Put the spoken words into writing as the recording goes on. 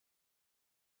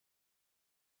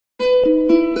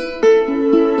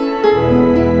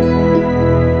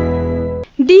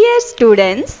Dear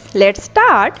students, let's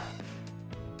start.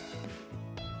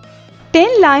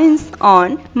 10 lines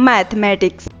on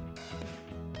mathematics.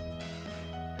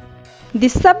 The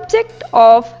subject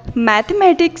of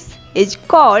mathematics is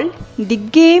called the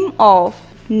game of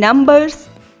numbers.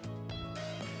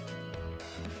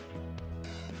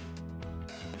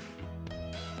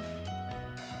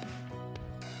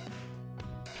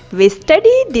 We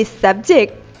study this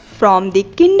subject from the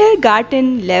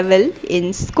kindergarten level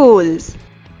in schools.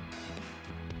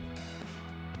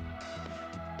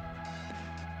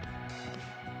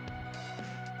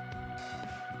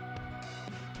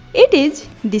 It is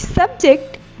the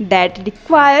subject that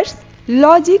requires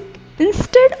logic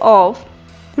instead of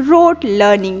rote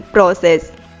learning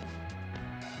process.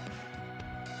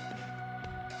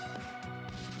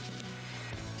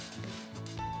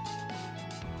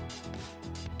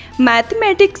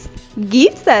 Mathematics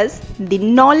gives us the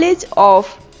knowledge of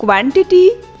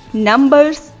quantity,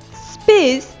 numbers,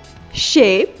 space,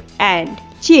 shape, and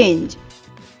change.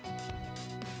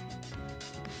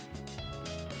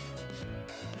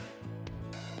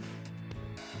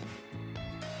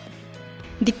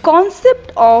 The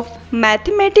concept of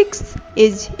mathematics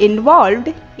is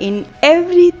involved in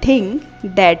everything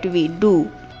that we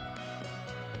do.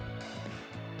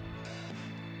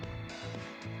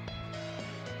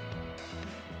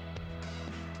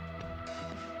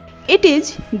 It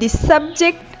is the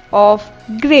subject of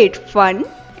great fun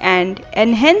and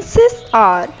enhances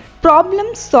our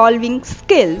problem-solving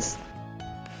skills.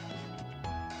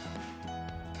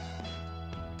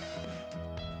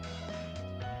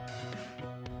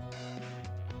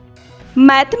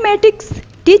 Mathematics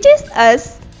teaches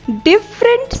us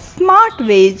different smart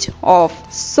ways of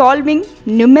solving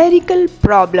numerical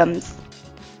problems.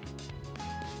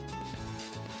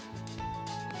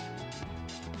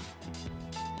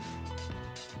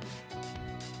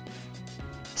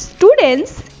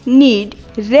 Students need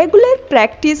regular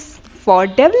practice for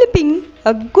developing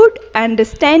a good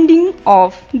understanding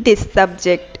of this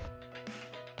subject.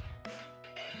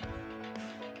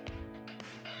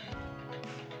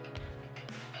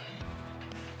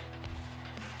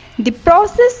 The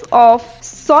process of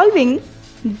solving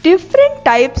different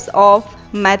types of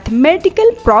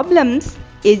mathematical problems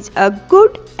is a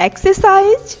good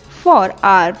exercise for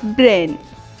our brain.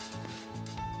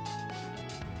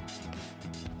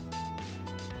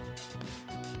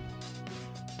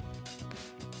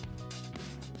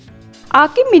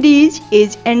 Archimedes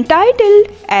is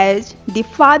entitled as the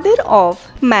father of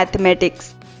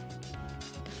mathematics.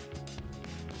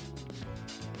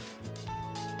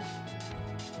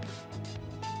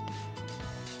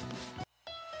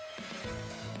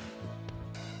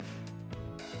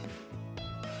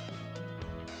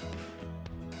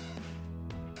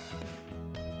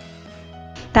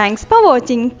 Thanks for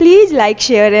watching. Please like,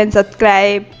 share and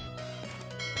subscribe.